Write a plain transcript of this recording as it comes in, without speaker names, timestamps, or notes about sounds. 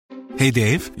Hey,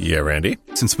 Dave. Yeah, Randy.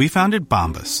 Since we founded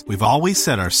Bombas, we've always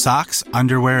said our socks,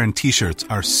 underwear, and T-shirts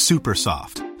are super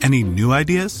soft. Any new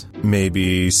ideas?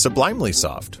 Maybe sublimely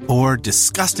soft. Or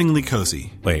disgustingly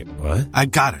cozy. Wait, what? I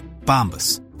got it.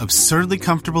 Bombas. Absurdly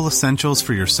comfortable essentials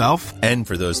for yourself and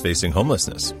for those facing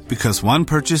homelessness. Because one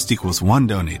purchased equals one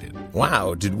donated.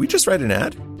 Wow, did we just write an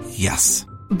ad? Yes.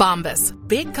 Bombas.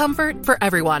 Big comfort for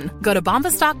everyone. Go to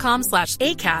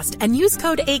bombas.com/ACAST and use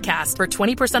code ACAST for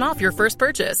 20% off your first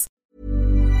purchase.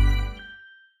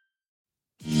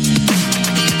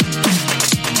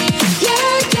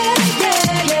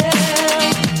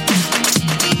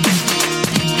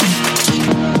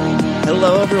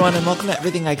 Hello, everyone, and welcome to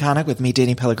Everything Iconic with me,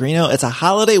 Danny Pellegrino. It's a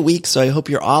holiday week, so I hope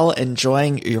you're all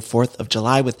enjoying your 4th of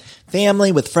July with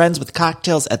family, with friends, with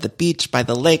cocktails at the beach, by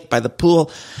the lake, by the pool,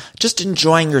 just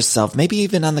enjoying yourself, maybe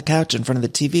even on the couch in front of the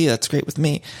TV. That's great with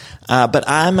me. But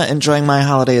I'm enjoying my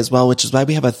holiday as well, which is why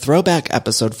we have a throwback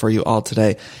episode for you all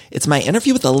today. It's my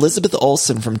interview with Elizabeth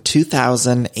Olsen from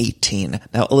 2018.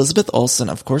 Now, Elizabeth Olsen,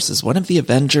 of course, is one of the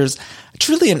Avengers,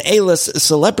 truly an A-list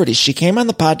celebrity. She came on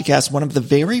the podcast, one of the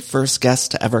very first guests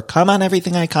to ever come on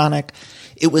Everything Iconic.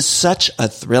 It was such a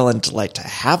thrill and delight to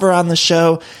have her on the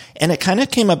show. And it kind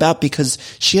of came about because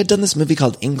she had done this movie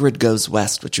called Ingrid Goes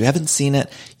West, which you haven't seen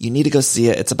it. You need to go see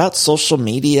it. It's about social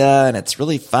media and it's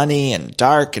really funny and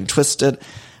dark and twisted.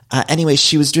 Anyway,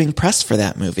 she was doing press for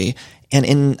that movie.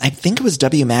 And I think it was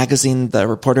W Magazine, the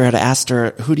reporter had asked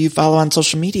her, who do you follow on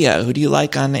social media? Who do you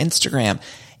like on Instagram?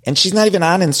 And she's not even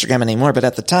on Instagram anymore, but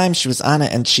at the time she was on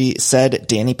it and she said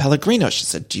Danny Pellegrino. She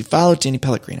said, do you follow Danny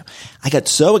Pellegrino? I got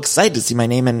so excited to see my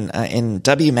name in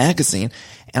W Magazine,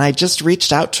 and I just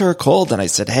reached out to her cold and I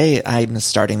said, hey, I'm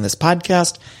starting this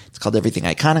podcast. It's called Everything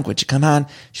Iconic. Would you come on?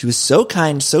 She was so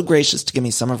kind, so gracious to give me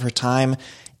some of her time.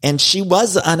 And she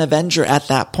was an Avenger at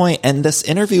that point. And this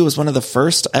interview was one of the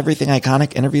first Everything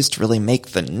Iconic interviews to really make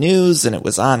the news. And it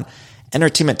was on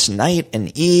Entertainment Tonight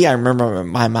and E! I remember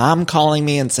my mom calling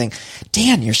me and saying,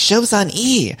 Dan, your show's on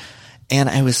E! And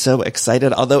I was so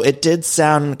excited, although it did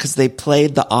sound, because they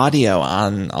played the audio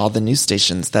on all the news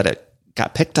stations that it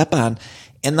got picked up on.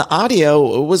 And the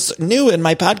audio was new in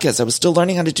my podcast. I was still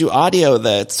learning how to do audio.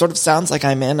 That sort of sounds like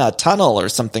I'm in a tunnel or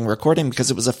something recording because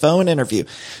it was a phone interview.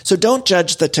 So don't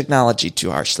judge the technology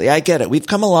too harshly. I get it. We've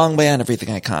come a long way on Everything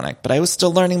Iconic, but I was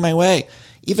still learning my way.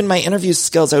 Even my interview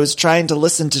skills, I was trying to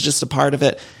listen to just a part of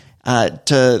it,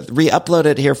 to re-upload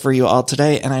it here for you all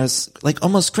today. And I was like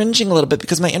almost cringing a little bit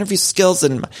because my interview skills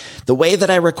and the way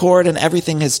that I record and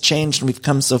everything has changed and we've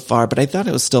come so far. But I thought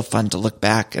it was still fun to look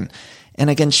back. And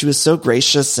again, she was so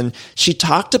gracious and she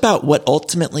talked about what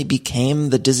ultimately became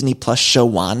the Disney Plus show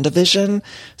WandaVision.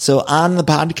 So on the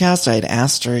podcast, I had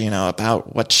asked her,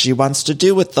 about what she wants to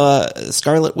do with the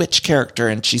Scarlet Witch character.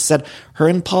 And she said her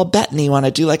and Paul Bettany want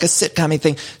to do like a sitcom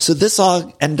thing. So this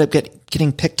all ended up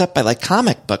getting picked up by like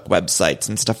comic book websites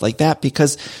and stuff like that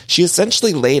because she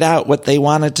essentially laid out what they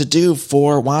wanted to do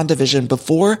for WandaVision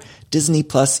before Disney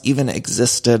Plus even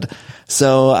existed.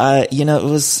 So, it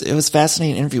was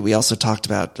fascinating interview. We also talked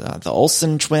about the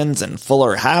Olsen twins and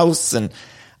Fuller House. And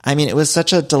I mean, it was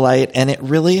such a delight and it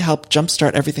really helped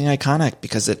jumpstart Everything Iconic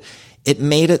because it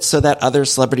made it so that other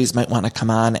celebrities might want to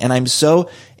come on. And I'm so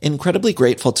incredibly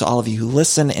grateful to all of you who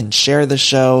listen and share the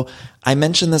show. I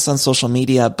mentioned this on social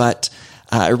media, but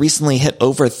I recently hit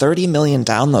over 30 million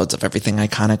downloads of Everything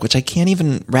Iconic, which I can't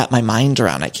even wrap my mind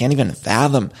around. I can't even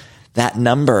fathom that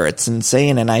number. It's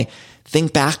insane. And I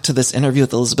think back to this interview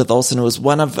with Elizabeth Olsen. It was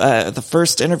one of the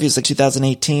first interviews in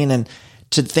 2018. And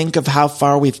to think of how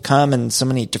far we've come and so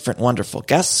many different wonderful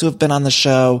guests who have been on the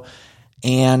show.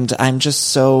 And I'm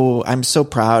so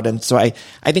proud. And so I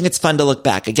think it's fun to look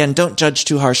back. Again, don't judge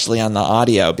too harshly on the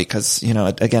audio because,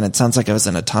 it sounds like I was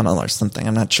in a tunnel or something.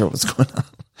 I'm not sure what was going on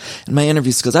in my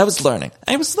interview skills. I was learning.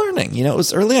 It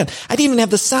was early on. I didn't even have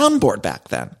the soundboard back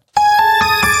then.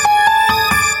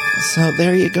 So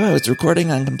there you go. I was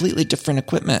recording on completely different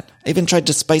equipment. I even tried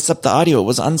to spice up the audio. It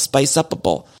was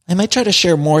unspice-upable. I might try to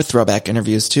share more throwback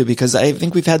interviews too, because I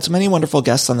think we've had so many wonderful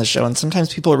guests on the show. And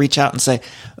sometimes people reach out and say,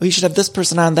 oh, you should have this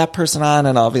person on, that person on.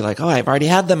 And I'll be like, oh, I've already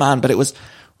had them on, but it was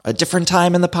a different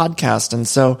time in the podcast. And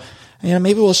so,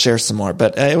 maybe we'll share some more,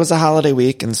 but it was a holiday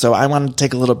week. And so I wanted to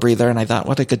take a little breather. And I thought,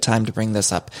 what a good time to bring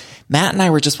this up. Matt and I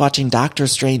were just watching Doctor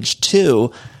Strange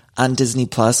 2 on Disney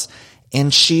Plus.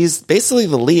 And she's basically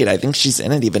the lead. I think she's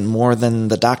in it even more than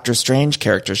the Doctor Strange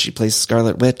character. She plays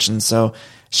Scarlet Witch. And so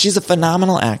she's a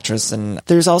phenomenal actress. And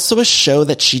there's also a show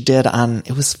that she did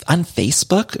it was on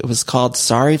Facebook. It was called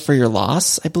Sorry for Your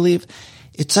Loss, I believe.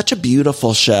 It's such a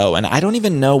beautiful show, and I don't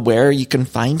even know where you can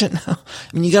find it now. I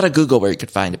mean, you got to Google where you could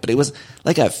find it, but it was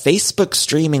like a Facebook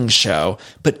streaming show.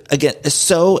 But again, it's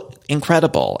so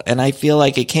incredible, and I feel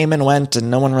like it came and went,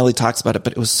 and no one really talks about it,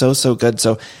 but it was so, so good.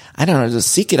 So I don't know, just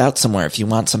seek it out somewhere if you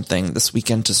want something this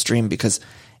weekend to stream, because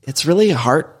it's really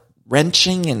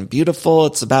heart-wrenching and beautiful.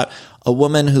 It's about a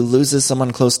woman who loses someone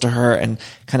close to her and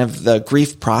kind of the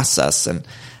grief process, and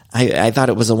I thought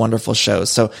it was a wonderful show.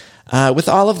 So with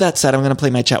all of that said, I'm going to play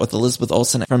my chat with Elizabeth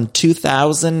Olsen from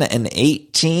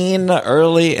 2018,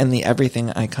 early in the Everything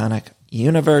Iconic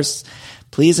universe.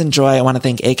 Please enjoy. I want to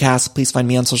thank Acast. Please find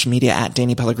me on social media at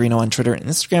Danny Pellegrino on Twitter and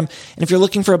Instagram. And if you're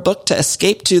looking for a book to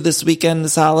escape to this weekend,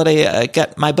 this holiday,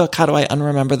 get my book, How Do I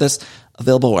Unremember This?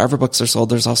 Available wherever books are sold.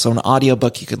 There's also an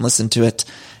audiobook. You can listen to it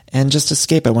and just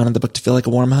escape. I wanted the book to feel like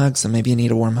a warm hug, so maybe you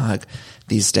need a warm hug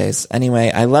these days. Anyway,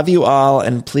 I love you all,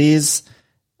 and please,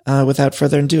 without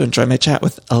further ado, enjoy my chat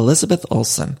with Elizabeth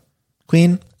Olsen,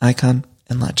 queen, icon,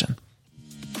 and legend.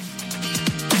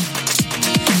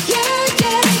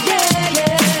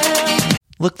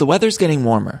 Look, the weather's getting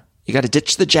warmer. You got to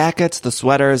ditch the jackets, the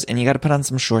sweaters, and you got to put on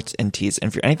some shorts and tees. And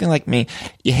if you're anything like me,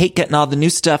 you hate getting all the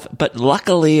new stuff, but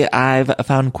luckily I've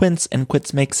found Quince, and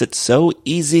Quince makes it so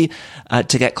easy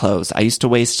to get clothes. I used to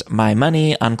waste my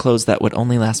money on clothes that would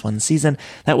only last one season.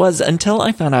 That was until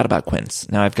I found out about Quince.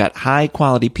 Now I've got high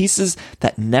quality pieces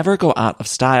that never go out of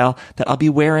style that I'll be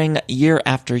wearing year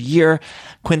after year.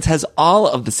 Quince has all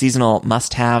of the seasonal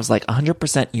must-haves like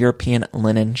 100% European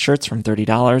linen shirts from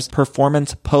 $30,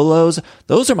 performance polos.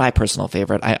 Those are my personal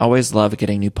favorite. I always love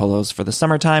getting new polos for the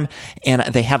summertime, and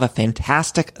they have a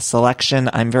fantastic selection.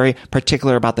 I'm very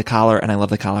particular about the collar, and I love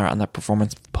the collar on the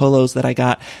performance polos that I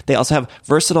got. They also have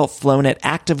versatile flow-knit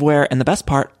activewear, and the best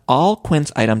part, all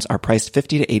Quince items are priced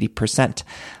 50 to 80%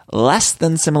 less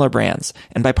than similar brands.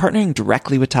 And by partnering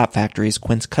directly with top factories,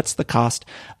 Quince cuts the cost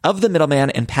of the middleman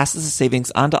and passes the savings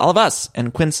on to all of us.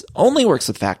 And Quince only works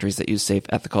with factories that use safe,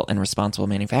 ethical, and responsible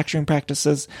manufacturing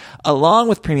practices, along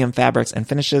with premium fabrics and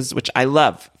finishes, which I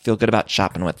love. Feel good about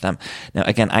shopping with them. Now,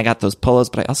 again, I got those polos,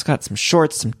 but I also got some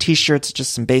shorts, some t-shirts,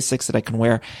 just some basics that I can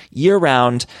wear year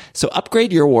round. So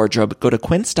upgrade your wardrobe. Go to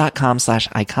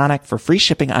quince.com/iconic for free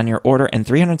shipping on your order and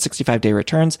 365-day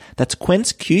returns. That's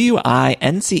Quince,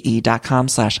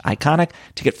 QUINCE.com/iconic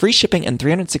to get free shipping and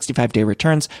 365-day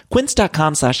returns.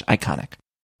 Quince.com/iconic.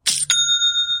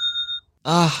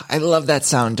 I love that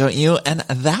sound, don't you? And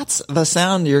that's the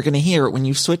sound you're going to hear when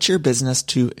you switch your business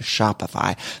to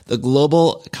Shopify, the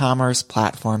global commerce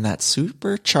platform that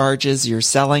supercharges your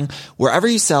selling wherever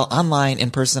you sell, online, in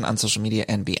person, on social media,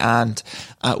 and beyond.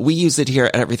 We use it here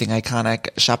at Everything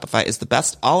Iconic. Shopify is the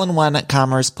best all-in-one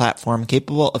commerce platform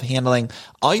capable of handling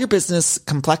all your business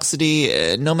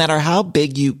complexity, no matter how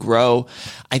big you grow.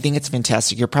 I think it's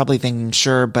fantastic. You're probably thinking,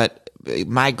 sure, but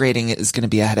migrating is going to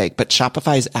be a headache, but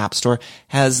Shopify's App Store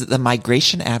has the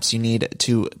migration apps you need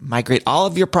to migrate all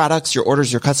of your products, your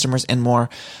orders, your customers, and more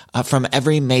from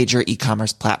every major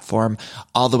e-commerce platform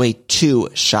all the way to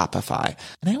Shopify.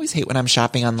 And I always hate when I'm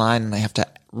shopping online and I have to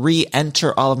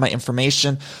re-enter all of my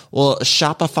information. Well,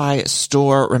 Shopify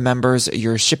store remembers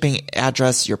your shipping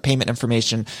address, your payment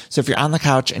information. So if you're on the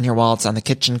couch and your wallet's on the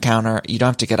kitchen counter, you don't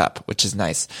have to get up, which is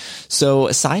nice.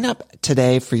 So sign up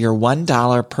today for your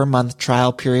 $1 per month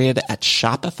trial period at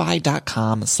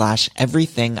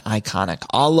shopify.com/everythingiconic,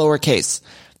 all lowercase.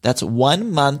 That's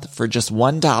 1 month for just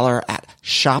 $1 at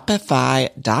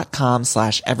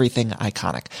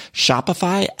shopify.com/everythingiconic.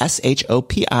 Shopify,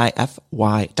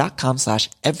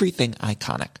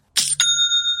 SHOPIFY.com/everythingiconic.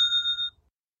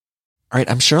 All right,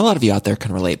 I'm sure a lot of you out there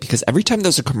can relate, because every time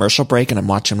there's a commercial break and I'm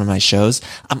watching one of my shows,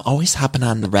 I'm always hopping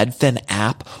on the Redfin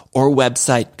app or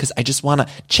website because I just want to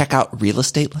check out real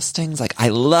estate listings. Like, I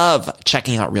love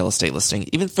checking out real estate listings,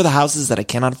 even for the houses that I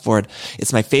cannot afford.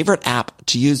 It's my favorite app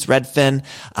to use, Redfin.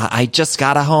 I just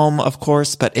got a home, of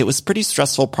course, but it was a pretty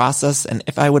stressful process. And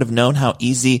if I would have known how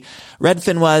easy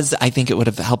Redfin was, I think it would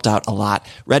have helped out a lot.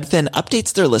 Redfin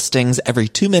updates their listings every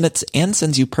 2 minutes and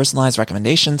sends you personalized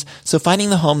recommendations. So finding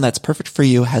the home that's perfect for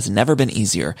you has never been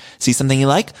easier. See something you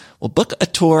like? Well, book a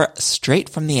tour straight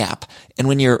from the app. And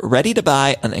when you're ready to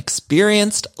buy, an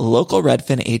experienced local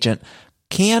Redfin agent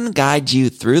can guide you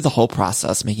through the whole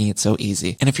process, making it so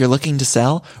easy. And if you're looking to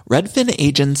sell, Redfin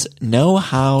agents know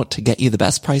how to get you the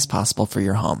best price possible for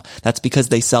your home. That's because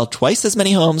they sell twice as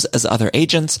many homes as other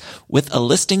agents with a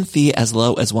listing fee as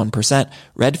low as 1%.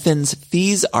 Redfin's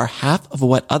fees are half of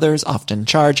what others often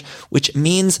charge, which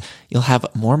means you'll have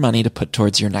more money to put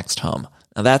towards your next home.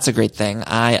 Now that's a great thing.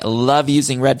 I love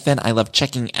using Redfin. I love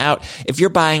checking out. If you're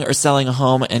buying or selling a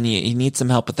home and you need some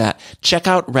help with that, check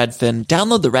out Redfin.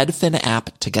 Download the Redfin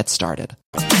app to get started.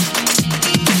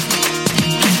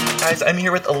 guys. I'm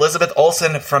here with Elizabeth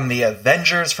Olsen from The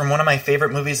Avengers, from one of my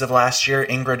favorite movies of last year,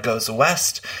 Ingrid Goes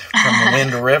West, from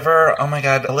Wind River. Oh my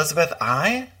God, Elizabeth,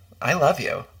 I love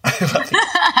you. I love you.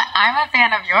 I'm a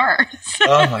fan of yours.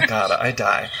 Oh my God, I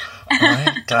die.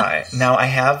 Now, I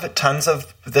have tons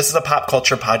of... This is a pop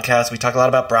culture podcast. We talk a lot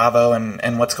about Bravo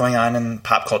and what's going on in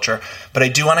pop culture. But I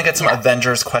do want to get some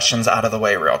Avengers questions out of the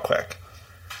way real quick.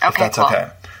 Okay, if that's cool.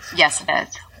 okay. Yes, it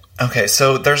is. Okay,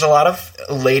 so there's a lot of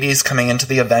ladies coming into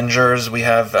the Avengers. We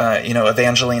have,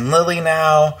 Evangeline Lilly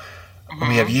now. Mm-hmm.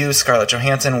 We have you, Scarlett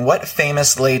Johansson. What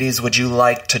famous ladies would you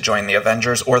like to join the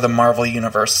Avengers or the Marvel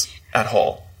Universe at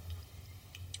whole?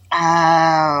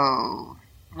 Oh,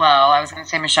 well, I was going to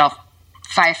say Michelle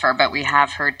Pfeiffer, but we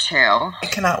have her too. I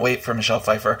cannot wait for Michelle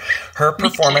Pfeiffer. Her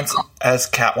performance as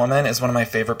Catwoman is one of my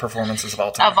favorite performances of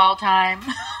all time. Of all time.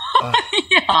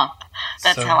 Yeah,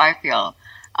 that's how I feel.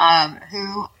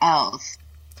 Who else?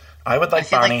 I would like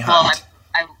Bonnie Hunt.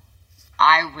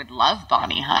 I would love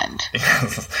Bonnie Hunt.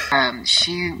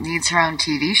 She needs her own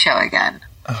TV show again.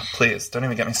 Oh, please, don't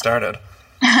even get me started.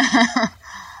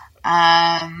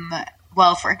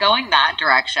 Well, if we're going that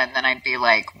direction, then I'd be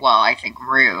like, well, I think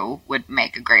Rue would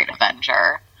make a great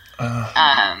Avenger.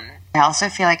 I also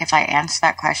feel like if I answer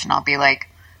that question, I'll be like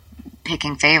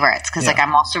picking favorites because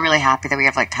I'm also really happy that we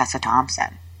have like Tessa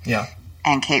Thompson. Yeah.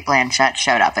 And Cate Blanchett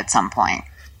showed up at some point.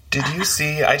 Did you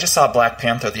see... I just saw Black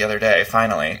Panther the other day,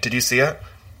 finally. Did you see it?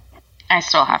 I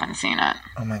still haven't seen it.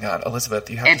 Oh my God,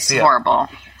 Elizabeth, you have to see it. It's horrible.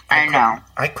 I know.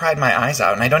 I cried my eyes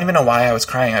out, and I don't even know why I was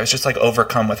crying. I was just like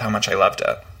overcome with how much I loved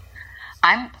it.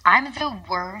 I'm the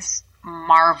worst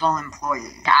Marvel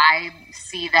employee. I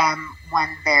see them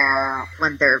when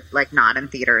they're like not in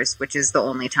theaters, which is the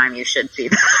only time you should see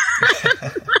them.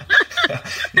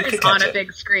 It's on a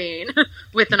big screen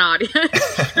with an audience.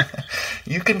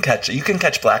 You can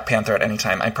catch Black Panther at any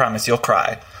time. I promise you'll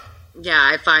cry.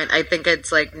 Yeah, I think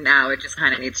it's like now it just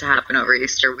kind of needs to happen over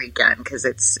Easter weekend because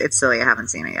it's silly. I haven't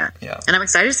seen it yet. Yeah. And I'm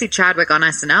excited to see Chadwick on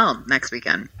SNL next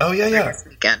weekend. Oh yeah. Next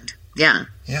weekend. Yeah.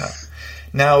 Yeah.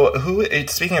 Now,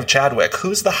 speaking of Chadwick,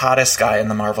 who's the hottest guy in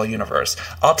the Marvel Universe?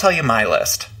 I'll tell you my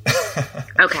list.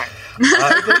 Okay.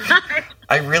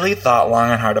 I really thought long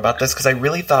and hard about this because I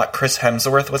really thought Chris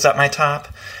Hemsworth was at my top.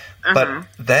 But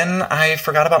then I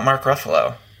forgot about Mark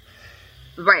Ruffalo.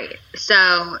 Right.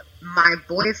 So my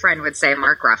boyfriend would say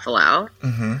Mark Ruffalo.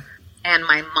 Mm-hmm. And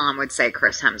my mom would say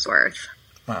Chris Hemsworth.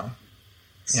 Wow.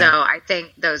 So I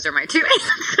think those are my two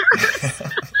answers.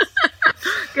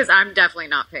 Because I'm definitely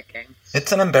not picking.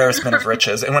 It's an embarrassment of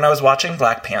riches. And when I was watching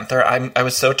Black Panther, I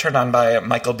was so turned on by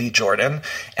Michael B. Jordan.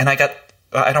 And I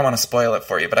don't want to spoil it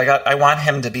for you, but I want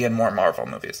him to be in more Marvel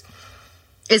movies.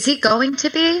 Is he going to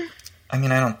be? I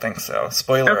mean, I don't think so.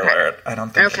 Spoiler alert. I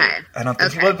don't think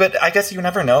he would, but I guess you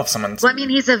never know if someone's... Well, I mean,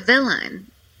 he's a villain.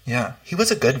 Yeah. He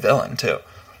was a good villain, too.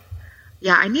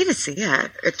 Yeah, I need to see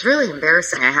it. It's really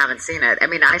embarrassing I haven't seen it. I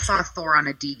mean, I saw Thor on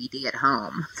a DVD at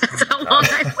home. That's how long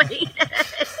I waited.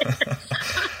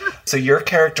 So your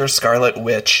character, Scarlet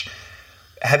Witch,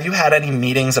 have you had any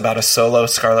meetings about a solo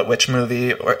Scarlet Witch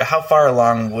movie? Or how far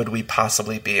along would we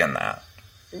possibly be in that?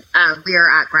 We are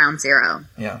at ground zero.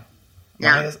 Yeah.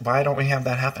 Yeah. Why don't we have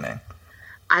that happening?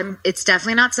 It's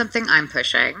definitely not something I'm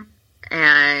pushing.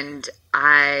 And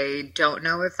I don't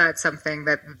know if that's something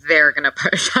that they're going to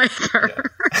push either.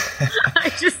 Yeah. I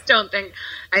just don't think...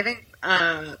 I think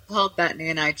Paul Bettany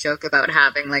and I joke about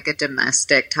having like a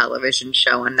domestic television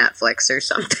show on Netflix or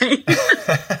something.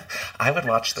 I would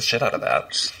watch the shit out of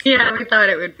that. Yeah, we thought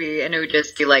it would be, and it would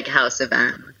just be like House of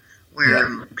M,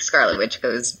 where Scarlet Witch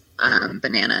goes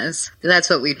bananas. That's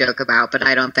what we joke about, but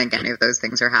I don't think any of those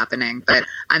things are happening. But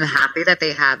I'm happy that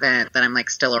they haven't, that I'm like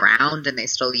still around and they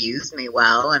still use me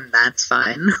well, and that's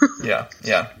fun. Yeah.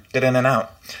 Get in and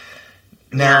out.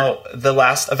 Now, the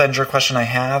last Avenger question I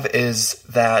have is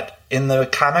that in the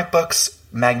comic books,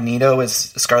 Magneto is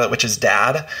Scarlet Witch's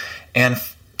dad, and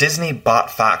Disney bought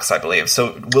Fox, I believe.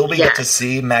 So will we get to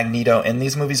see Magneto in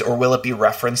these movies, or will it be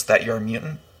referenced that you're a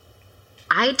mutant?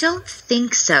 I don't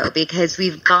think so, because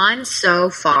we've gone so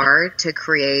far to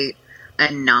create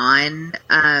a non-X-Men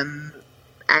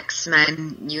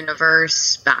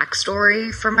universe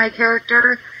backstory for my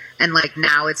character. And, like,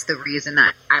 now it's the reason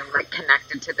that I'm, like,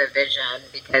 connected to the Vision,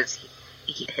 because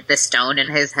he hit the stone in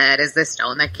his head is the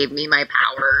stone that gave me my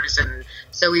powers. And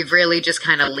so we've really just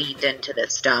kind of leaned into the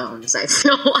stones, I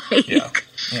feel like. Yeah.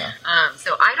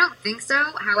 So I don't think so.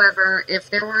 However,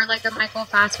 if there were, like, a Michael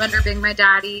Fassbender being my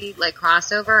daddy, like,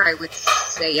 crossover, I would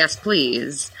say yes,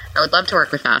 please. I would love to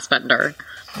work with Fassbender.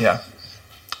 Yeah.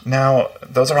 Now,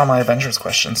 those are all my Avengers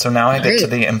questions. So now I get to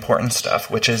the important stuff,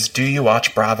 which is, do you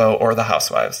watch Bravo or The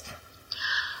Housewives?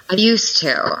 I used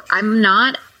to. I'm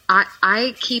not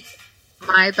I keep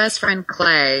my best friend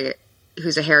Clay,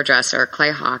 who's a hairdresser,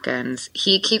 Clay Hawkins.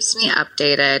 He keeps me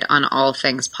updated on all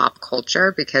things pop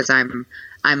culture because I'm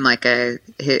like an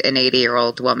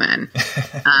 80-year-old woman.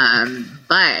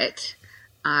 But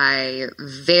I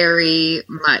very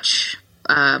much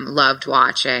loved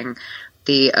watching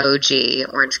the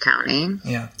OG Orange County.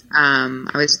 Yeah.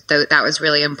 That was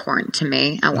really important to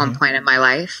me at one point in my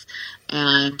life.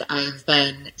 And I've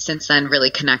been since then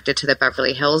really connected to the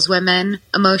Beverly Hills women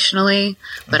emotionally,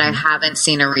 but I haven't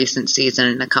seen a recent season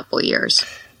in a couple years.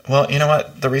 Well, you know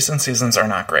what? The recent seasons are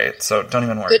not great, so don't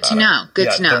even worry about it. Good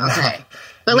to know. Not. Okay.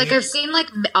 But like I've seen like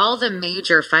all the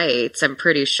major fights, I'm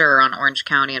pretty sure, on Orange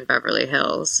County and Beverly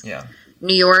Hills. Yeah.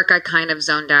 New York I kind of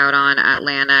zoned out on.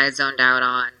 Atlanta I zoned out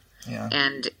on. Yeah.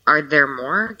 And are there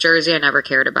more? Jersey I never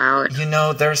cared about. You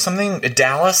know, there's something.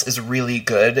 Dallas is really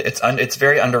good. It's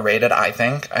very underrated, I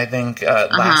think.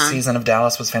 Last season of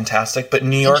Dallas was fantastic, but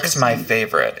New York's my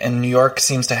favorite, and New York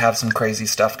seems to have some crazy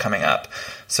stuff coming up.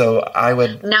 So I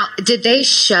would. Now, did they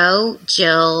show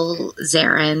Jill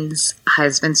Zarin's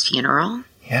husband's funeral?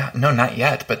 Yeah, no, not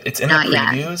yet, but it's in the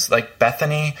previews. Yet. Like,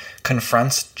 Bethany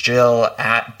confronts Jill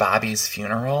at Bobby's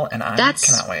funeral, and I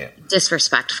cannot wait.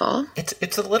 Disrespectful.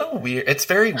 It's a little weird. It's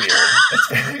very weird. It's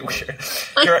very weird.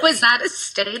 Like, was that a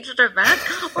staged event,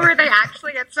 or were they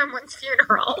actually at someone's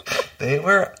funeral? They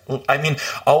were. I mean,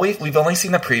 we've only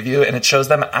seen the preview, and it shows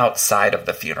them outside of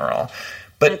the funeral.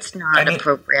 But it's not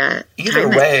appropriate. Either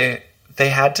way, they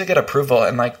had to get approval,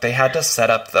 and like they had to set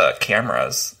up the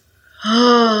cameras.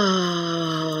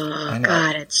 Oh,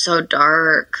 God, it's so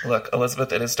dark. Look,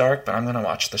 Elizabeth, it is dark, but I'm going to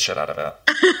watch the shit out of it.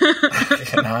 I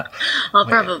cannot. I'll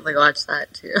probably watch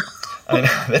that, too. I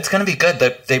know. It's going to be good.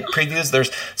 They previews,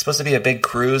 there's supposed to be a big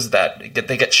cruise that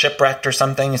they get shipwrecked or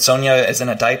something. Sonia is in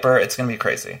a diaper. It's going to be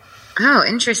crazy. Oh,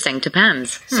 interesting.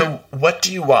 Depends. So what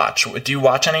do you watch? Do you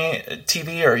watch any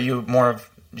TV, or are you more of,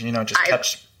 just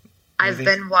catch movies? I've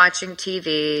been watching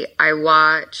TV.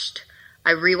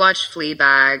 I rewatched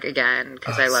Fleabag again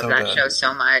because I love that show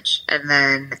so much. And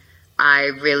then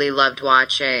I really loved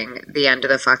watching The End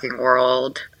of the Fucking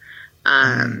World.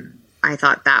 I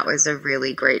thought that was a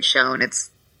really great show, and it's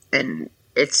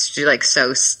like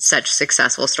such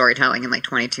successful storytelling in like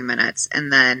 22 minutes.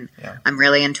 And then I'm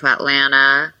really into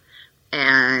Atlanta,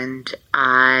 and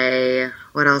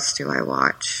what else do I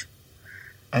watch?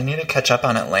 I need to catch up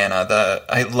on Atlanta.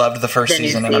 I loved the first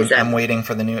season, and I'm waiting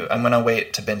for the new. I'm going to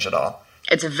wait to binge it all.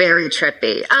 It's very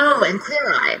trippy. Oh, and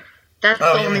Queer Eye. That's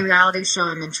the only reality show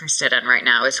I'm interested in right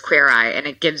now is Queer Eye, and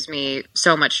it gives me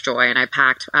so much joy, and I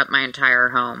packed up my entire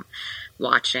home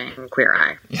watching Queer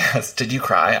Eye. Yes. Did you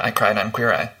cry? I cried on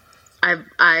Queer Eye.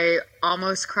 I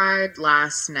almost cried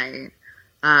last night,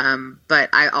 but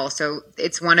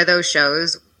it's one of those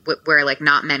shows where like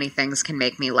not many things can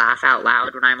make me laugh out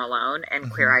loud when I'm alone,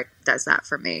 and Queer Eye does that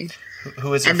for me.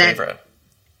 Who is your favorite?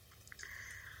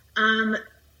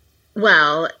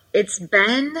 Well, it's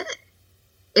been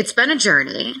a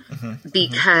journey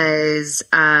because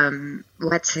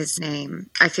what's his name?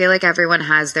 I feel like everyone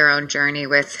has their own journey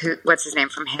with what's his name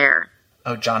from Hair?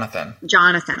 Oh, Jonathan.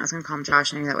 Jonathan. I was going to call him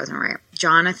Josh. I knew that wasn't right.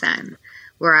 Jonathan.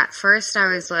 Where at first I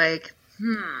was like,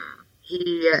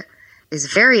 he is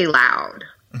very loud.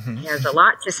 He has a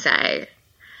lot to say,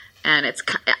 and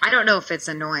I don't know if it's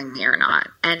annoying me or not.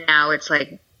 And now it's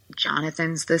like,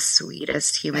 Jonathan's the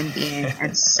sweetest human being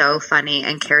and so funny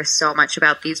and cares so much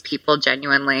about these people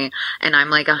genuinely, and I'm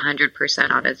like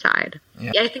 100% on his side.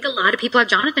 Yeah, I think a lot of people have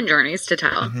Jonathan journeys to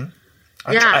tell.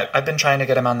 I've been trying to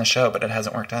get him on the show, but it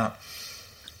hasn't worked out.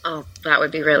 Oh, that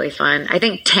would be really fun. I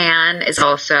think Tan is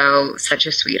also such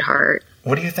a sweetheart.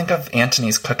 What do you think of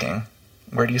Anthony's cooking?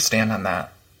 Where do you stand on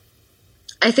that?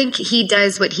 I think he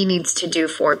does what he needs to do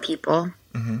for people.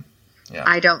 Yeah.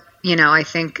 I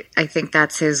think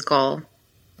that's his goal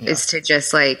is to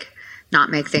just like not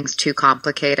make things too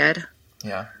complicated.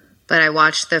 Yeah. But I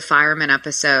watched the fireman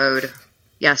episode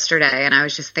yesterday and I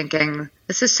was just thinking,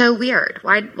 this is so weird.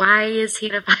 Why is he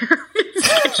in a fireman's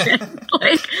kitchen?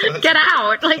 Like, get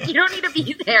out. Like, you don't need to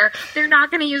be there. They're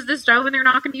not going to use the stove and they're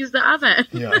not going to use the oven.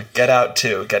 Yeah. Get out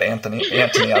too. Get Anthony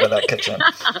out of that kitchen.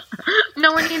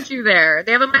 No one needs you there.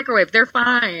 They have a microwave. They're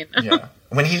fine. Yeah.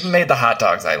 When he made the hot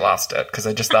dogs, I lost it because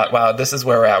I just thought, wow, this is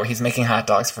where we're at. He's making hot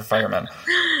dogs for firemen.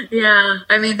 Yeah.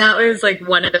 I mean, that was like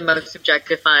one of the most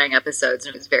objectifying episodes,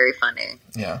 and it was very funny.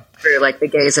 Yeah. Through like the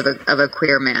gaze of a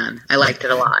queer man. I liked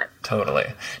it a lot. Totally.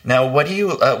 Now,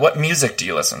 what music do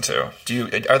you listen to?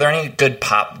 Are there any good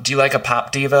pop? Do you like a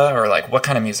pop diva, or like what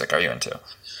kind of music are you into?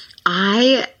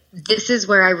 This is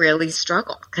where I really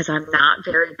struggle because I'm not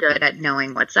very good at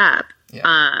knowing what's up.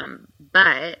 Yeah.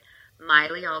 But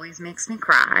Miley always makes me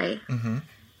cry.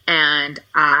 and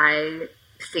I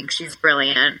think she's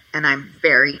brilliant, and I'm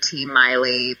very Team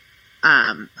Miley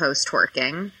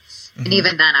post-twerking. And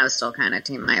even then, I was still kind of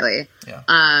Team Miley. Yeah.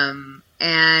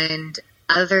 And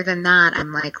other than that,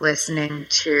 I'm like listening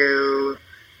to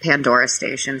Pandora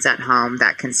stations at home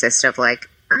that consist of like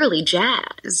early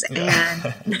jazz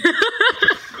and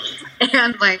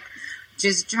and like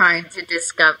just trying to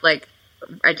discover, like,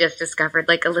 I just discovered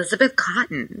like Elizabeth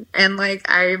Cotton, and like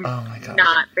I'm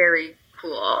not very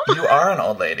cool. You are an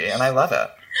old lady, and I love it.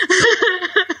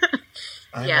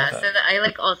 I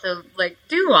like also like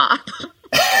doo-wop.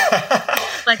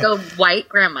 Like a white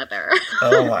grandmother.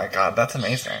 Oh my God, that's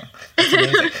amazing. That's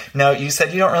amazing. Now, you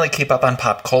said you don't really keep up on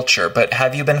pop culture, but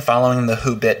have you been following the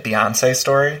Who Bit Beyonce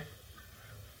story?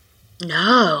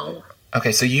 No.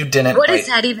 Okay, so you didn't What does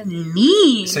that even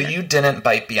mean? So you didn't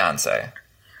bite Beyonce?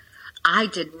 I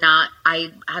did not.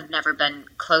 I have never been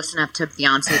close enough to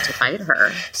Beyonce to fight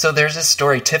her. So there's this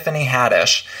story. Tiffany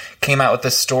Haddish came out with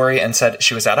this story and said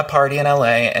she was at a party in LA,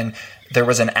 and there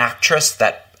was an actress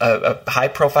that a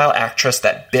high-profile actress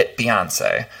that bit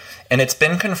Beyonce. And it's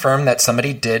been confirmed that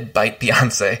somebody did bite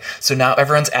Beyonce. So now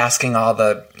everyone's asking all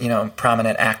the,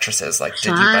 prominent actresses, like, did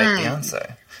you bite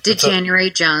Beyonce? Did January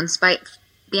Jones bite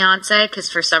Beyonce?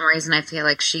 Because for some reason I feel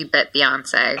like she bit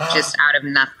Beyonce just out of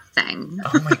nothing.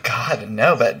 Oh my God,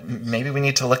 no, but maybe we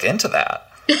need to look into that.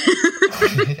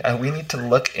 We need to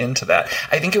look into that.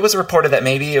 I think it was reported that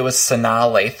maybe it was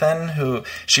Sanaa Lathan, who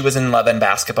she was in Love and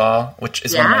Basketball, which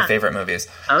is one of my favorite movies.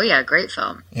 Oh yeah, great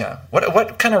film. Yeah.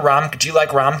 What kind of do you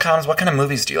like rom-coms? What kind of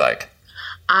movies do you like?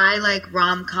 I like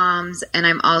rom-coms, and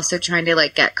I'm also trying to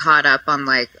like get caught up on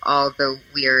like all the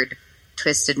weird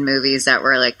twisted movies that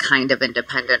were like kind of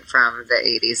independent from the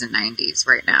 80s and 90s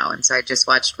right now. And so I just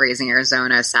watched Raising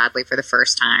Arizona, sadly, for the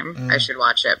first time. I should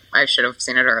watch it. I should have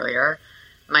seen it earlier.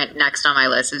 My next on my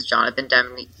list is Jonathan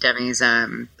Demme's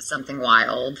Something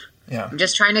Wild. Yeah. I'm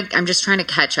just trying to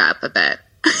catch up a bit.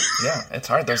 Yeah, it's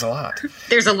hard. There's a lot.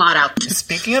 There's a lot out there.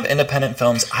 Speaking of independent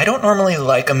films, I don't normally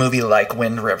like a movie like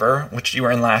Wind River, which you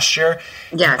were in last year.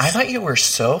 Yes. I thought you were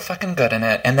so fucking good in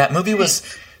it, and that movie was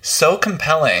so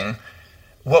compelling.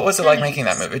 What was it like making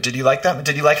that movie? Did you like that?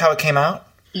 Did you like how it came out?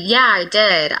 Yeah, I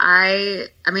did.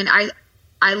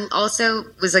 I also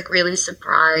was like really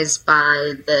surprised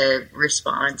by the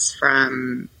response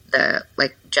from the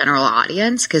like general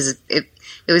audience, because it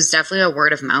was definitely a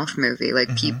word of mouth movie.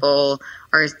 Like people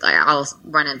are, I'll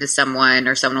run into someone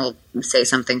or someone will say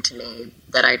something to me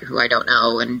who I don't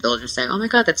know, and they'll just say, "Oh my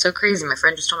God, that's so crazy! My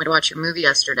friend just told me to watch your movie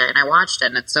yesterday, and I watched it,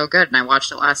 and it's so good, and I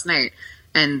watched it last night."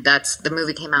 And the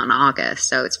movie came out in August,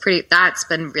 so that's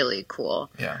been really cool.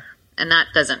 Yeah. And that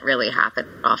doesn't really happen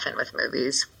often with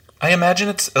movies. I imagine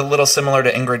it's a little similar to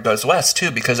Ingrid Goes West,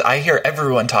 too, because I hear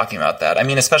everyone talking about that. I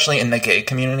mean, especially in the gay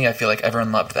community, I feel like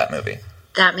everyone loved that movie.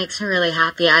 That makes me really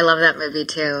happy. I love that movie,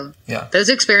 too. Yeah. Those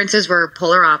experiences were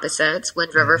polar opposites.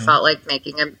 Wind River felt like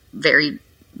making a very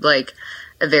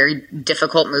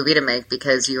difficult movie to make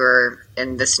because you were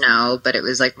in the snow, but it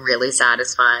was, like, really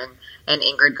satisfying. And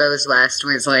Ingrid Goes West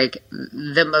was, like,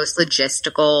 the most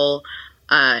logistical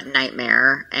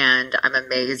nightmare. And I'm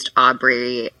amazed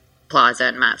Aubrey Plaza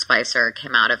and Matt Spicer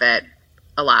came out of it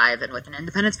alive and with an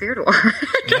Independence Spirit Award.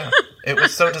 Yeah, it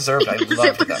was so deserved. I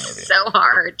loved that movie. So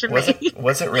hard to make.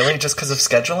 Was it really just because of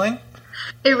scheduling?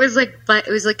 It was like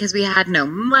because we had no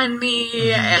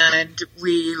money and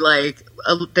we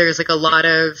there's like a lot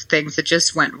of things that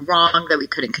just went wrong that we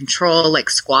couldn't control, like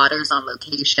squatters on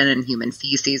location and human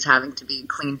feces having to be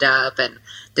cleaned up, and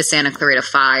the Santa Clarita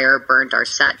fire burned our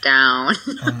set down.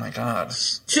 Oh my God.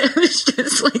 It was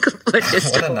just like a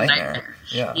logistical what a nightmare.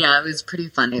 Yeah, it was pretty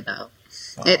funny though.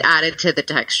 Wow. It added to the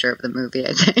texture of the movie,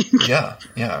 I think. Yeah,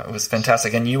 it was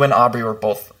fantastic. And you and Aubrey were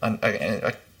both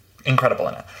incredible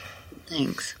in it.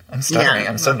 Thanks. I'm stuttering.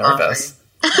 I'm so nervous.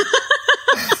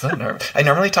 So nervous. I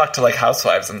normally talk to like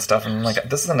housewives and stuff, and I'm like,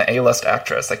 this is an A-list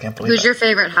actress. I can't believe it. Who's your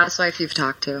favorite housewife you've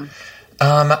talked to?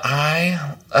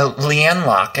 Leanne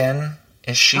Locken.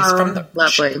 She's from the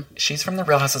lovely. She's from the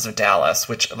Real Houses of Dallas,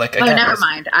 which like again. Oh, never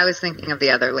mind. I was thinking of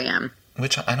the other Leanne.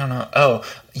 Which I don't know. Oh,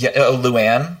 yeah,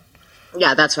 Luann.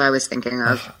 Yeah, that's what I was thinking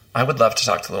of. I would love to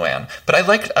talk to Luann, but I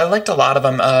liked a lot of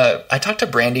them. I talked to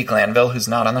Brandi Glanville, who's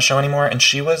not on the show anymore, and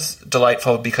she was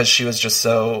delightful because she was just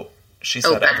she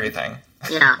said open. Everything.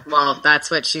 Yeah, well, that's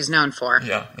what she's known for.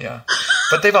 Yeah.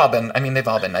 But they've all been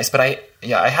nice. But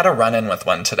I had a run-in with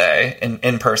one today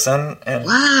in person, and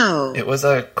wow, it was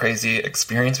a crazy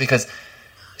experience because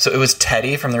it was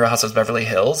Teddy from the Real Housewives of Beverly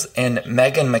Hills, and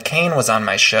Meghan McCain was on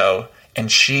my show,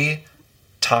 and she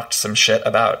talked some shit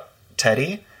about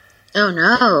Teddy. Oh,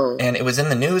 no. And it was in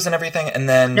the news and everything. And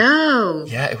then... No.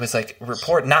 Yeah, it was like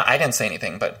report. I didn't say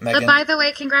anything, but Megan... But by the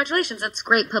way, congratulations. That's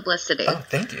great publicity. Oh,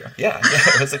 thank you. Yeah,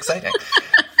 it was exciting.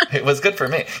 It was good for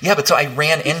me. Yeah, but so I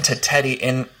ran into Teddy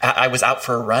I was out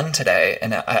for a run today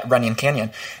at Runyon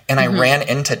Canyon, and I ran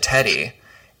into Teddy,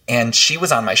 and she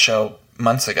was on my show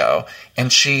months ago,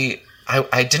 and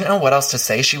I didn't know what else to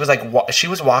say. She was like, she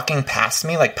was walking past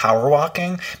me, like power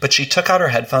walking, but she took out her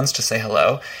headphones to say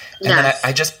hello. And then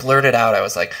I just blurted out, I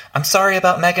was like, I'm sorry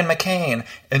about Meghan McCain.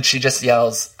 And she just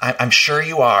yells, I'm sure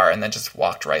you are. And then just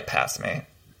walked right past me.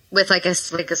 With like a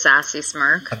sassy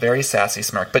smirk. A very sassy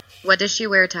smirk. But what does she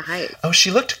wear to hike? Oh, she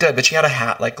looked good, but she had a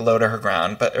hat like low to her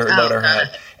ground, low to her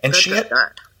head. And she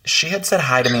had said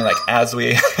hi to me like as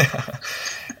we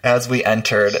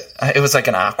entered. It was like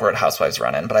an awkward Housewives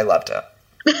run-in, but I loved it.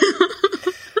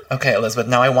 Okay, Elizabeth.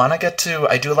 Now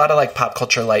I do a lot of like pop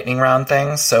culture lightning round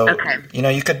things. So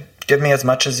you could give me as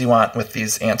much as you want with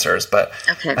these answers, but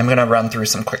I'm going to run through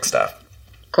some quick stuff.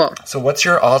 Cool. So what's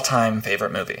your all-time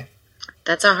favorite movie?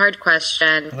 That's a hard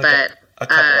question, but a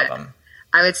couple of them.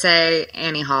 I would say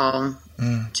Annie Hall,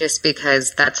 just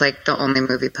because that's like the only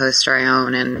movie poster I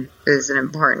own, and it was an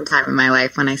important time in my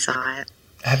life when I saw it.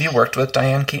 Have you worked with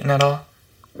Diane Keaton at all?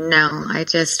 No, I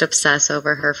just obsess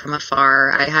over her from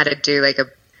afar. I had to do like a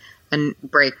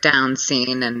breakdown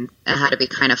scene, and it had to be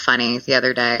kind of funny the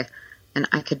other day. And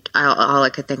all I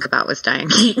could think about was Diane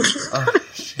Keaton. Oh,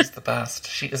 she's the best.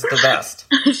 She is the best.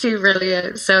 She really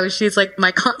is. So she's like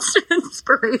my constant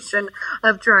inspiration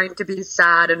of trying to be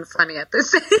sad and funny at the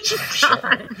same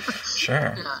time.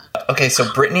 Sure. Yeah. Okay, so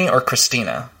Britney or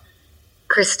Christina?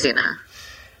 Christina.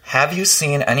 Have you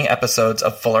seen any episodes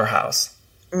of Fuller House?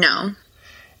 No.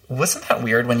 Wasn't that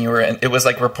weird when you were in? It was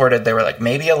like reported they were like,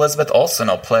 maybe Elizabeth Olsen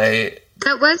will play.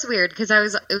 That was weird because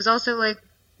it was also like,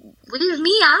 leave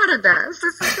me out of this.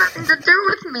 This has nothing to do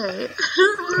with me.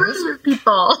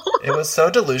 People. It was so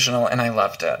delusional, and I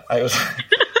loved it.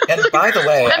 And by the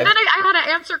way, and then I had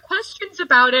to answer questions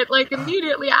about it like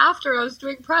immediately after I was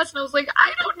doing press, and I was like,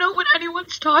 I don't know what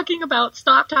anyone's talking about.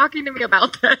 Stop talking to me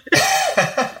about this.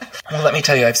 Well, let me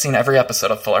tell you, I've seen every episode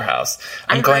of Fuller House.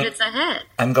 I heard it's a hit.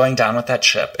 I'm going down with that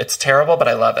ship. It's terrible, but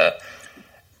I love it.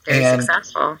 Very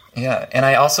successful. Yeah, and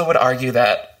I also would argue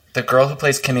that the girl who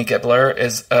plays Kimmy Gibbler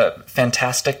is a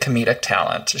fantastic comedic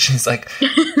talent. She's like,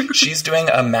 she's doing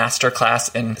a master class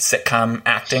in sitcom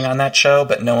acting on that show,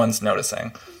 but no one's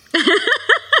noticing.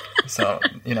 So,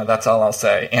 that's all I'll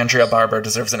say. Andrea Barber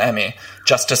deserves an Emmy.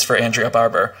 Justice for Andrea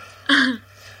Barber.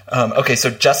 Okay, so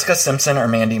Jessica Simpson or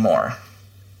Mandy Moore?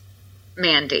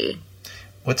 Mandy.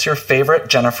 What's your favorite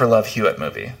Jennifer Love Hewitt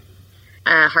movie?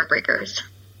 Heartbreakers.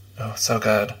 Oh, so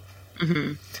good.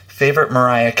 Mm-hmm. Favorite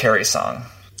Mariah Carey song?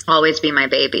 Always Be My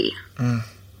Baby.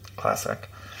 Classic.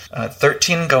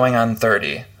 13 going on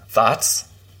 30. Thoughts?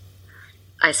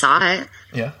 I saw it.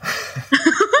 Yeah.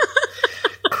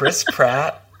 Chris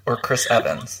Pratt or Chris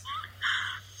Evans?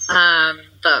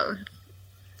 Both.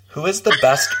 Who is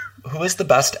the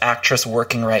best actress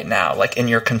working right now, like in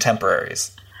your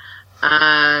contemporaries?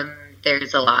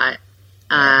 There's a lot.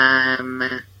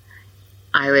 I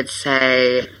would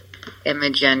say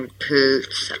Imogen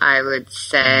Poots. I would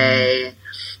say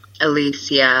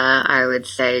Alicia. I would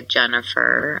say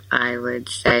Jennifer. I would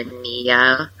say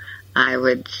Mia. I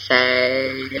would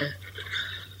say...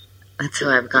 That's who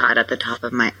I've got at the top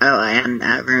of my... Oh, and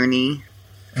Rooney.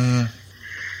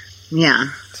 Yeah.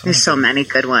 There's so many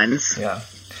good ones. Yeah.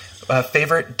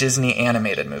 Favorite Disney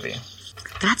animated movie?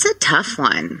 That's a tough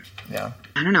one. Yeah.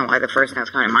 I don't know why the first thing that's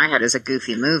coming in my head is a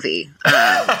Goofy movie.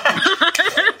 I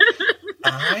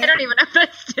don't even know if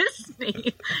that's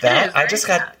Disney.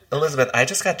 Elizabeth, I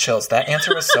just got chills. That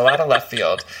answer was so out of left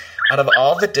field. Out of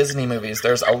all the Disney movies,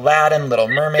 there's Aladdin, Little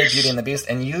Mermaid, Beauty and the Beast,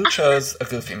 and you chose a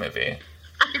Goofy movie.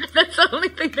 That's the only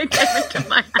thing that came into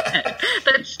my head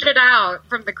that stood out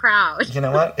from the crowd. You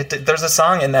know what? There's a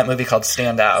song in that movie called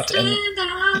Stand Out.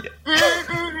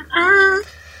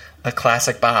 A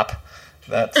classic bop.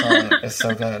 That song is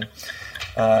so good.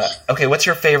 Okay, what's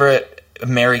your favorite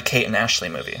Mary-Kate and Ashley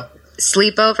movie?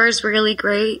 Sleepover's really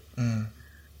great.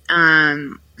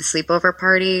 Sleepover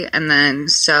Party, and then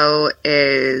so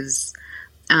is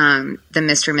the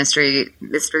mystery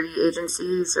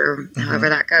agencies, or however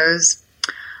that goes.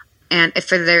 And if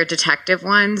for their detective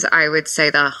ones, I would say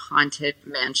the Haunted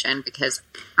Mansion, because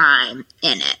I'm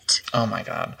in it. Oh my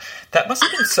God. That must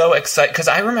have been so exciting. Because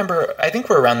I think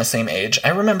we're around the same age. I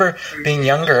remember being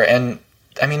younger, and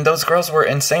I mean, those girls were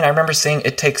insane. I remember seeing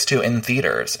It Takes Two in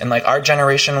theaters, and like our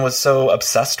generation was so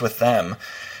obsessed with them.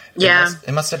 Yeah.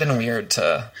 It must have been weird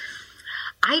to...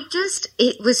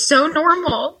 It was so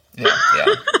normal. Yeah.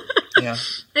 Yeah.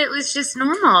 It was just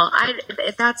normal.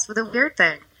 That's the weird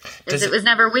thing. It was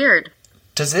never weird.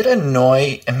 Does it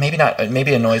annoy, and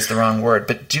maybe annoys the wrong word,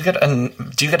 but do you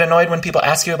get annoyed when people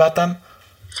ask you about them?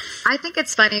 I think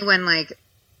it's funny when like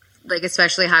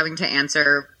especially having to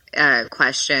answer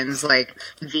questions like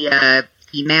via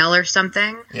email or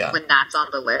something when that's on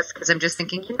the list, because I'm just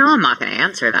thinking, I'm not going to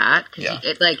answer that.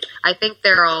 I think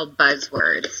they're all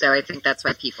buzzwords, so I think that's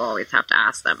why people always have to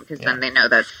ask them, because then they know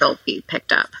that they'll be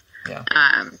picked up. Yeah.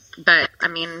 But I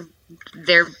mean,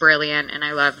 they're brilliant and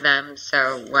I love them,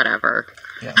 so whatever.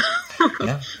 Yeah.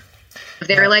 Yeah.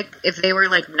 If they were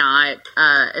like not,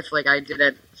 if like I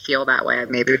didn't feel that way,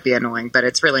 maybe it would be annoying, but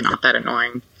it's really not that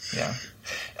annoying. Yeah.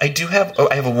 I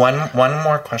have one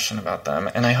more question about them,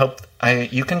 and I hope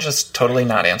you can just totally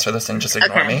not answer this and just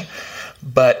ignore me.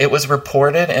 But it was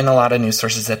reported in a lot of news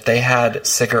sources that they had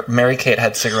Mary-Kate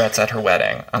had cigarettes at her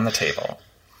wedding on the table.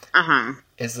 Uh-huh.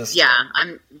 Is this true?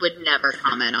 I would never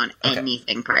comment on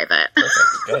anything private.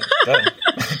 Perfect.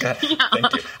 Good.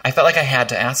 Thank you. I felt like I had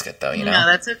to ask it, though, No,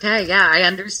 that's okay. Yeah, I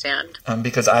understand.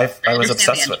 Because I was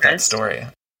obsessed with that story.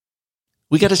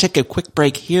 We got to take a quick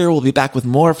break here. We'll be back with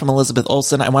more from Elizabeth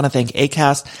Olsen. I want to thank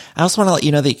Acast. I also want to let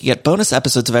you know that you can get bonus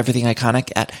episodes of Everything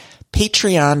Iconic at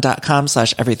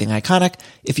patreon.com/everythingiconic.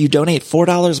 If you donate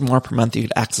 $4 more per month, you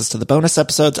get access to the bonus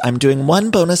episodes. I'm doing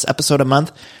one bonus episode a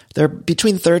month. They're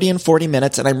between 30 and 40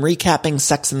 minutes, and I'm recapping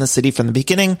Sex and the City from the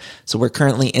beginning. So we're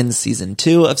currently in season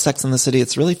 2 of Sex and the City.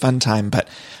 It's a really fun time, but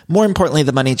more importantly,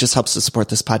 the money just helps to support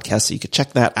this podcast, so you can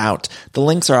check that out. The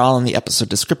links are all in the episode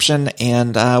description,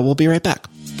 and we'll be right back.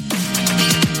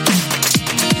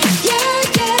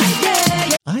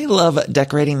 I love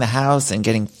decorating the house and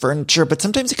getting furniture, but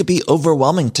sometimes it could be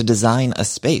overwhelming to design a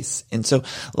space. And so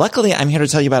luckily, I'm here to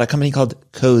tell you about a company called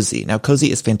Cozy. Now,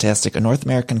 Cozy is fantastic, a North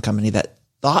American company that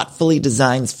thoughtfully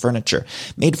designs furniture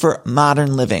made for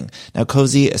modern living. Now,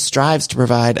 Cozy strives to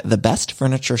provide the best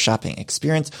furniture shopping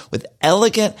experience with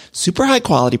elegant, super high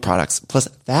quality products, plus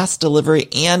fast delivery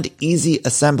and easy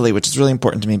assembly, which is really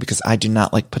important to me because I do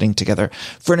not like putting together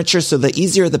furniture. So the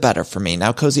easier, the better for me.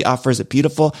 Now, Cozy offers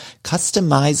beautiful,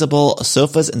 customizable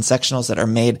sofas and sectionals that are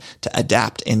made to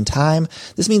adapt in time.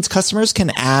 This means customers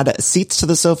can add seats to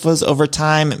the sofas over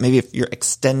time. Maybe if you're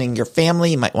extending your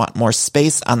family, you might want more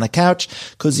space on the couch.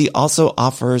 Cozy also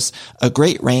offers a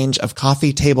great range of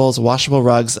coffee tables, washable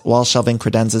rugs, wall shelving,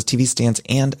 credenzas, TV stands,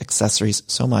 and accessories.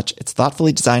 So much. It's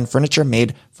thoughtfully designed furniture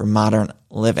made for modern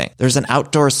living. There's an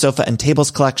outdoor sofa and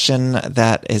tables collection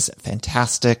that is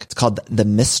fantastic. It's called the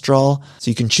Mistral.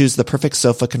 So you can choose the perfect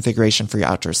sofa configuration for your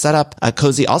outdoor setup.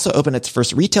 Cozy also opened its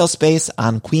first retail space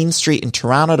on Queen Street in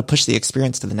Toronto to push the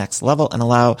experience to the next level and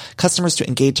allow customers to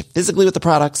engage physically with the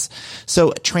products.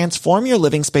 So transform your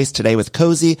living space today with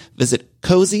Cozy. Visit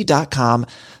cozy.com,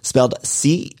 spelled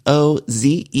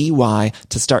COZEY,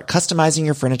 to start customizing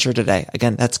your furniture today.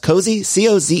 Again, that's Cozy,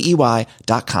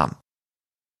 COZEY.com.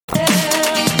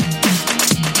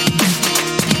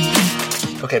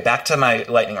 Okay, back to my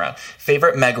lightning round.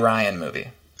 Favorite Meg Ryan movie?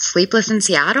 Sleepless in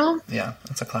Seattle? Yeah,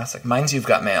 that's a classic. Mine's You've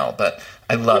Got Mail, but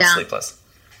I love Sleepless.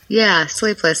 Yeah,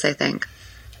 Sleepless, I think.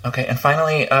 Okay, and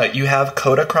finally, you have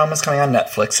Kodachrome is coming on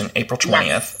Netflix on April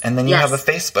 20th, and then you have a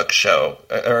Facebook show,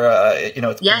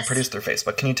 it's being produced through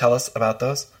Facebook. Can you tell us about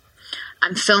those?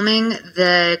 I'm filming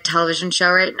the television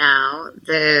show right now.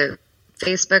 The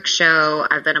Facebook show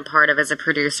I've been a part of as a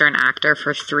producer and actor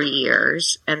for 3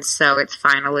 years, and so it's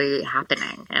finally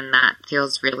happening, and that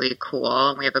feels really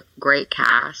cool. We have a great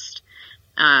cast.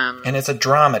 And it's a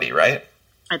dramedy, right?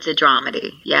 It's a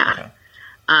dramedy, yeah. Okay.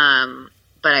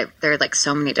 But there are like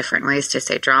so many different ways to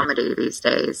say dramedy these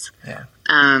days. Yeah.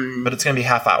 But it's going to be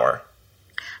half hour.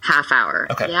 Half hour.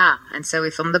 Okay. Yeah. And so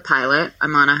we filmed the pilot.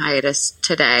 I'm on a hiatus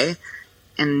today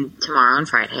and tomorrow and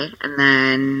Friday.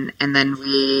 And then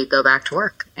we go back to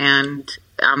work. And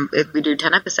we do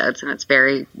 10 episodes, and it's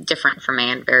very different for me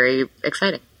and very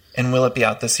exciting. And will it be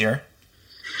out this year?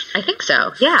 I think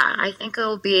so. Yeah. I think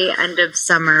it'll be end of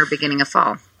summer, beginning of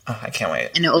fall. Oh, I can't wait.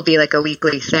 And it will be like a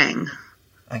weekly thing.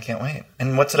 I can't wait.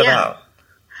 And what's it about?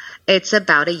 It's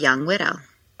about a young widow.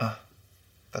 Oh,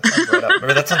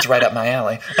 that sounds right up my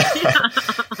alley.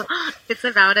 It's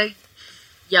about a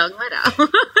young widow.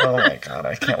 Oh my God,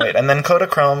 I can't wait. And then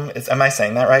Kodachrome am I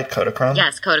saying that right? Kodachrome?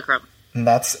 Yes, Kodachrome. And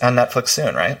that's on Netflix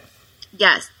soon, right?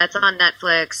 Yes, that's on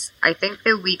Netflix. I think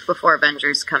the week before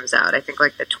Avengers comes out. I think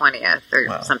like the 20th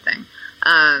or something.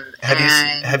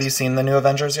 Have you seen the new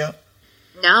Avengers yet?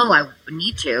 No, I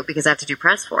need to because I have to do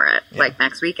press for it like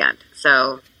next weekend.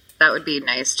 So that would be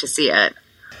nice to see it.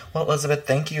 Well, Elizabeth,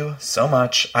 thank you so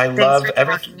much. Thanks for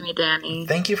talking to me, Danny.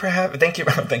 Thank you for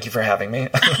having me.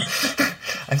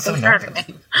 I'm so nervous.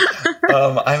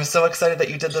 I'm so excited that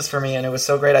you did this for me, and it was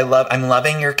so great. I'm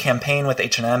loving your campaign with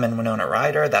H&M and Winona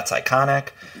Ryder. That's iconic.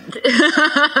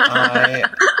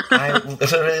 I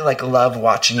literally love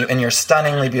watching you, and you're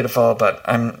stunningly beautiful. But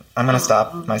I'm gonna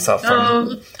stop myself from.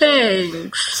 Oh,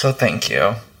 thanks. So thank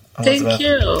you, Elizabeth. Thank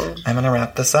you. I'm gonna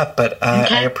wrap this up, but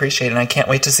I appreciate it, and I can't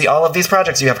wait to see all of these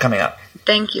projects you have coming up.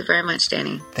 Thank you very much,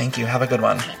 Danny. Thank you. Have a good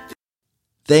one.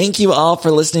 Thank you all for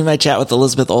listening to my chat with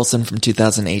Elizabeth Olsen from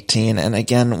 2018. And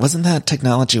again, wasn't that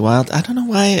technology wild? I don't know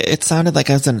why it sounded like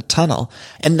I was in a tunnel.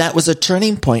 And that was a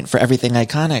turning point for Everything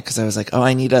Iconic, because I was like, oh,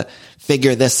 I need to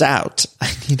figure this out.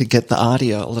 I need to get the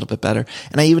audio a little bit better.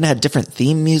 And I even had different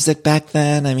theme music back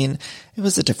then. I mean, it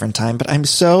was a different time, but I'm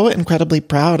so incredibly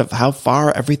proud of how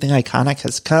far Everything Iconic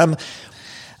has come.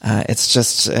 It's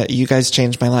just, you guys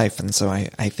changed my life. And so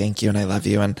I thank you and I love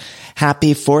you, and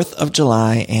happy 4th of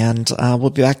July. And,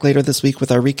 we'll be back later this week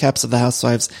with our recaps of the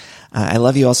Housewives. I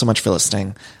love you all so much for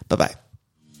listening. Bye bye.